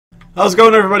How's it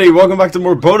going, everybody? Welcome back to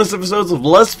more bonus episodes of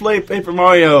Let's Play Paper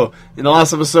Mario. In the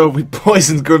last episode, we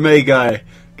poisoned Gourmet Guy.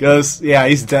 Because, yeah,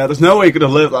 he's dead. There's no way he could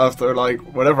have lived after, like,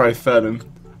 whatever I fed him.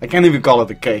 I can't even call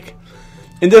it a cake.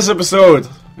 In this episode,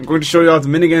 I'm going to show you how the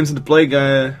minigames in the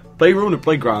playroom or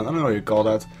playground. I don't know what you call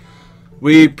that.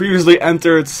 We previously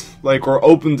entered, like, or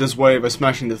opened this way by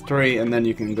smashing the 3, and then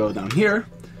you can go down here.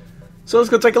 So let's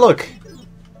go take a look.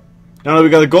 Now that we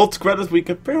got a gold credit, we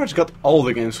pretty much got all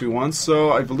the games we want,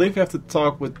 so I believe we have to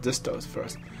talk with this toast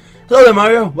first. Hello there,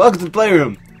 Mario. Welcome to the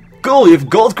playroom. Cool, you have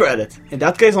gold credit. In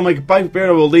that case, I'll make a pipe here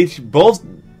that will lead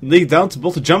down to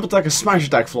both the jump attack and smash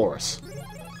attack floors.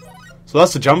 So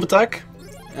that's the jump attack,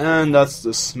 and that's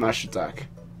the smash attack.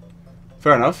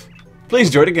 Fair enough. Please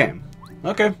enjoy the game.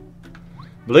 Okay.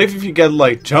 I believe if you get,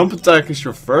 like, jump attack is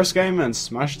your first game and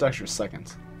smash attack is your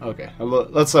second. Okay,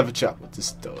 let's have a chat with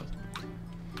this toad.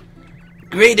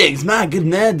 Greetings, my good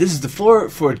man. This is the floor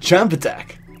for a jump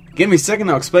attack. Give me a second,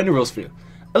 I'll explain the rules for you.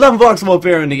 11 blocks will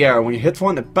appear in the air. When you hit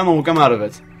one, a panel will come out of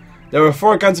it. There are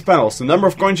 4 kinds of panels. The number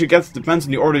of coins you get depends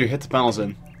on the order you hit the panels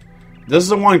in. This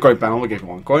is a 1 coin panel, we'll give you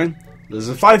 1 coin. This is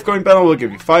a 5 coin panel, we'll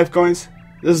give you 5 coins.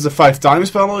 This is a 5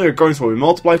 times panel, your coins will be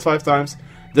multiplied 5 times.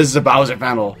 This is a Bowser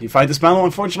panel. You fight this panel,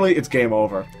 unfortunately, it's game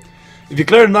over. If you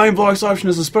clear the 9 blocks option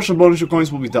as a special bonus, your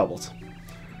coins will be doubled.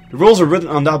 The rules are written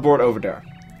on that board over there.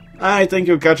 I think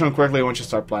you'll catch on quickly once you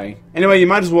start playing. Anyway, you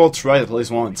might as well try it at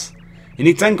least once. You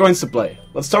need 10 coins to play.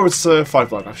 Let's start with 5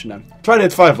 block option then. Try to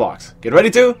hit 5 blocks. Get ready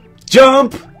to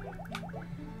jump!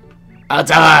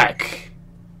 Attack!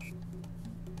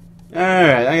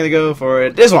 Alright, I'm gonna go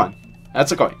for this one.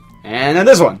 That's a coin. And then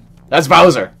this one. That's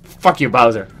Bowser. Fuck you,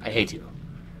 Bowser. I hate you.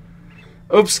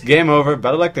 Oops, game over.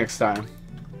 Better luck next time.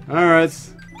 Alright,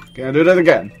 gonna do that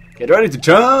again. Get ready to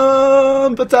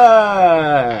jump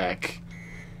attack!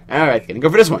 Alright, gonna go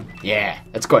for this one. Yeah,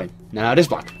 that's coin. Now this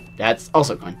block. That's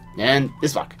also coin. And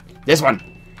this block. This one.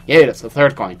 Yeah, that's the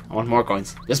 3rd coin. I want more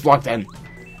coins. This block then.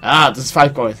 Ah, this is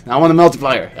 5 coins. Now I want a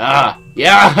multiplier. Ah,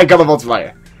 yeah, I got a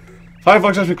multiplier. 5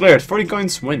 blocks has been cleared. 40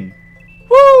 coins win.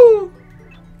 Woo!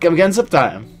 Come again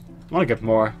sometime. I want to get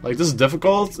more. Like, this is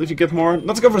difficult if you get more.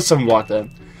 Let's go for the 7 block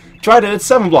then. Try to hit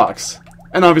 7 blocks.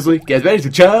 And obviously, get ready to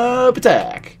jump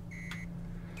attack.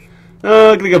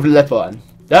 I'm gonna go for the left one.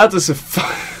 That is a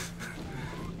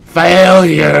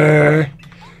failure.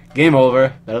 Game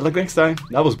over. Better luck next time.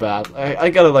 That was bad. I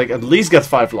gotta, like, at least get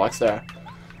 5 blocks there.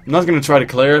 I'm not gonna try to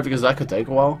clear it because that could take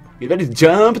a while. Get ready to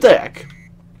jump attack.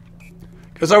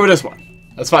 Go start with this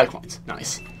one. That's 5 coins.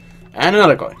 Nice. And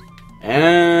another coin.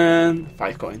 And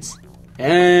 5 coins.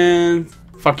 And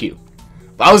fuck you.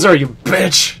 Bowser, you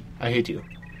bitch! I hate you.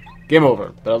 Game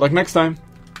over. Better luck next time.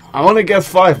 I want to get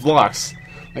 5 blocks.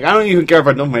 Like, I don't even care if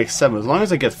I don't make 7. As long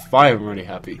as I get 5, I'm already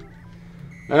happy.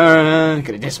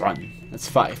 Get this one. That's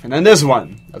 5. And then this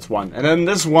one. That's 1. And then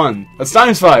this one. That's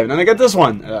times 5. And then I get this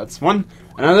one. That's 1.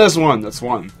 And then this one. That's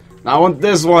 1. Now I want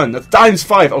this one. That's times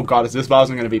 5. Oh god, is this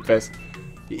Bowser gonna be pissed?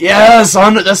 Yes!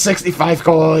 165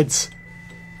 coins!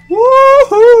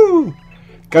 Woohoo!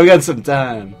 Go get some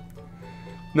time.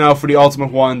 Now for the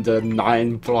ultimate one, the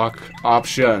 9 block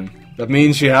option. That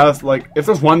means you have, like, if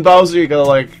there's one Bowser, you gotta,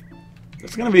 like,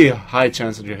 there's gonna be a high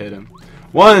chance that you hit him.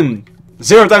 1,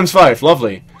 0 times 5,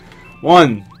 lovely.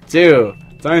 1, 2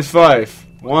 times 5,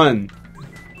 1,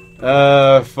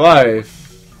 5.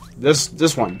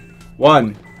 This one,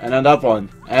 1, and then that one,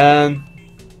 and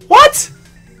what?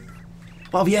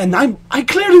 Well, yeah, 9. I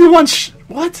clearly did one.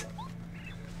 What?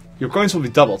 Your coins will be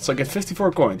doubled, so I get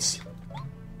 54 coins.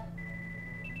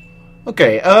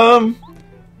 Okay,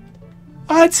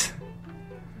 what?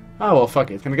 Oh, well, fuck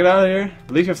it. Can I get out of here? I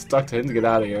believe you have to talk to him to get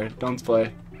out of here. Don't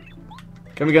play.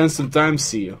 Come again sometimes,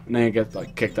 see you. And then you get,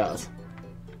 like, kicked out.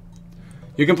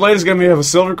 You can play this game if you have a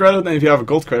silver credit, and if you have a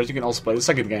gold credit, you can also play the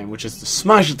second game, which is the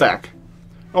smash attack.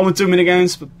 Only 2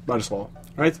 minigames, but might as well,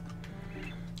 right?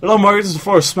 Hello, Mario, this is the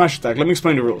floor of smash attack. Let me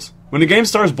explain the rules. When the game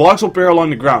starts, blocks will appear along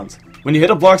the ground. When you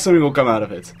hit a block, something will come out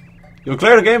of it. You'll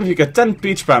clear the game if you get 10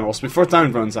 peach panels before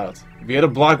time runs out. If you hit a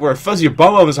block where a fuzzy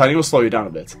bum is hiding, it will slow you down a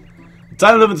bit. The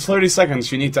time limit is 30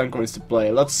 seconds, you need 10 coins to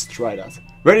play. Let's try that.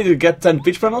 Ready to get 10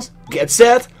 peach panels? Get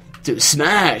set to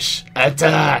smash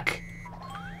attack!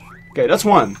 Okay, that's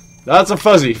 1. That's a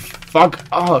fuzzy. Fuck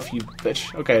off, you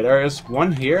bitch. Okay, there is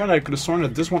 1 here, and I could have sworn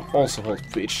that this one also holds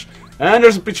peach. And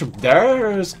there's a peach up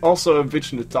there. There's also a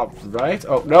peach in the top right.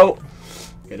 Oh, no.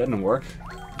 Okay, that didn't work.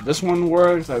 This one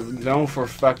worked. I know for a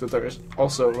fact that there is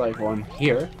also, like, 1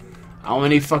 here. How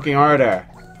many fucking are there?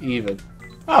 Even.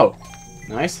 Oh,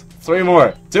 nice. 3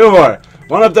 more. 2 more.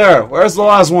 1 up there. Where's the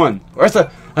last one? Where's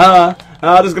the...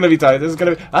 this is gonna be tight. This is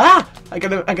gonna be... I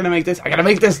gotta make this. I gotta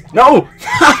make this. No!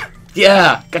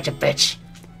 Yeah! Gotcha, bitch.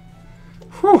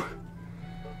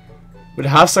 With a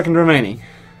half second remaining.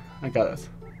 I got it.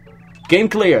 Game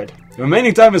cleared. The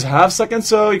remaining time is half second,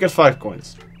 so you get 5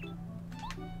 coins.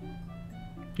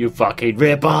 You fucking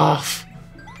rip off.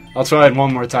 I'll try it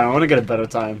one more time. I want to get a better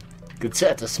time. Get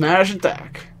set to smash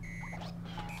attack.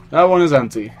 That one is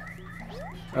empty.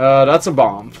 That's a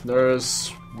bomb. There's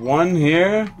one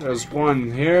here. There's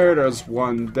one here. There's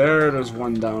one there. There's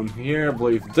one down here. I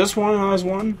believe this one has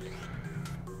one.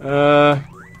 That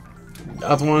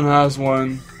one has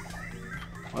one.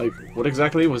 Like, what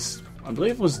exactly was... I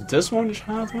believe it was this one which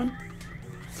had one?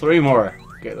 3 more.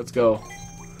 Okay, let's go.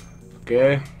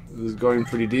 Okay, this is going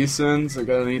pretty decent. I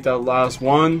gotta need that last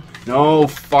one. No,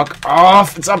 fuck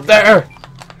off! It's up there!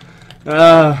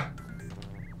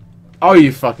 Oh,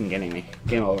 you fucking kidding me.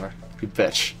 Game over. You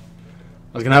bitch.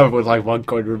 I was gonna have it with like 1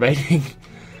 coin remaining.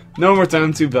 No more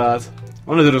time, too bad. I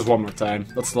wanna do this one more time.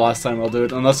 That's the last time I'll do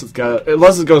it. Unless it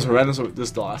goes horrendous, this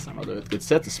is the last time I'll do it. Get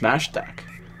set to smash attack.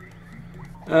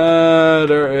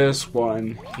 There is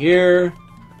one here.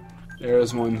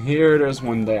 There's one here. There's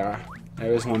one there.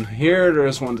 There's one here.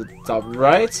 There's one to the top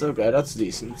right. Okay, that's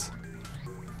decent.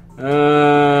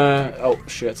 Oh,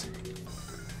 shit.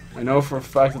 I know for a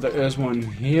fact that there is one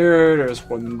here. There's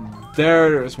one there.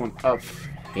 There's one up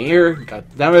here. God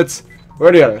damn it. Where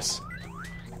are the others?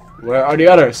 Where are the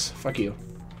others? Fuck you.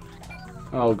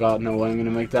 Oh god, no way I'm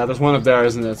gonna make that. There's one up there,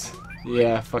 isn't it?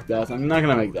 Yeah, fuck that. I'm not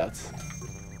gonna make that.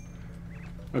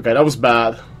 Okay, that was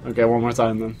bad. Okay, one more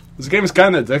time then. This game is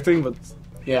kinda addicting, but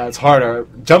yeah, it's harder.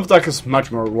 Jump attack is much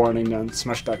more rewarding than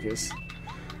smash attack is.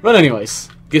 But anyways,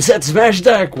 get set to smash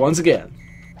attack once again.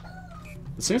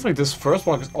 It seems like this first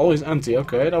block is always empty.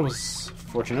 Okay, that was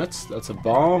fortunate. That's a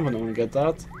bomb, I don't want to get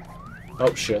that.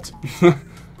 Oh shit.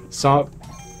 So,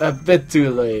 a bit too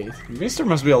late. At least there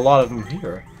must be a lot of them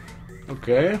here.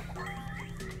 Okay.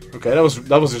 Okay, that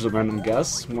was just a random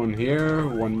guess. One here,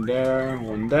 one there,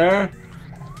 one there.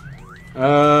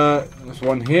 There's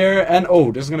one here, and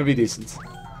oh, this is gonna be decent.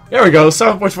 There we go,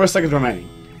 7.4 seconds remaining.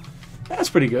 That's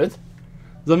pretty good.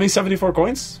 Does that mean 74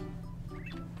 coins?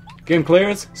 Game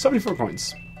cleared, 74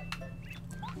 coins.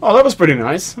 Oh, that was pretty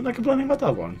nice. I'm not complaining about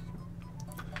that one.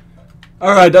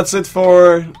 Alright, that's it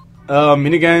for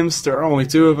minigames. There are only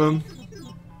 2 of them,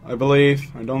 I believe.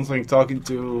 I don't think talking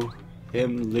to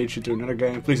him leads you to another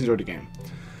game. Please enjoy the game.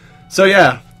 So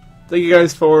yeah, thank you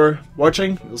guys for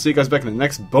watching. We'll see you guys back in the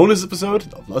next bonus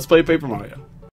episode of Let's Play Paper Mario.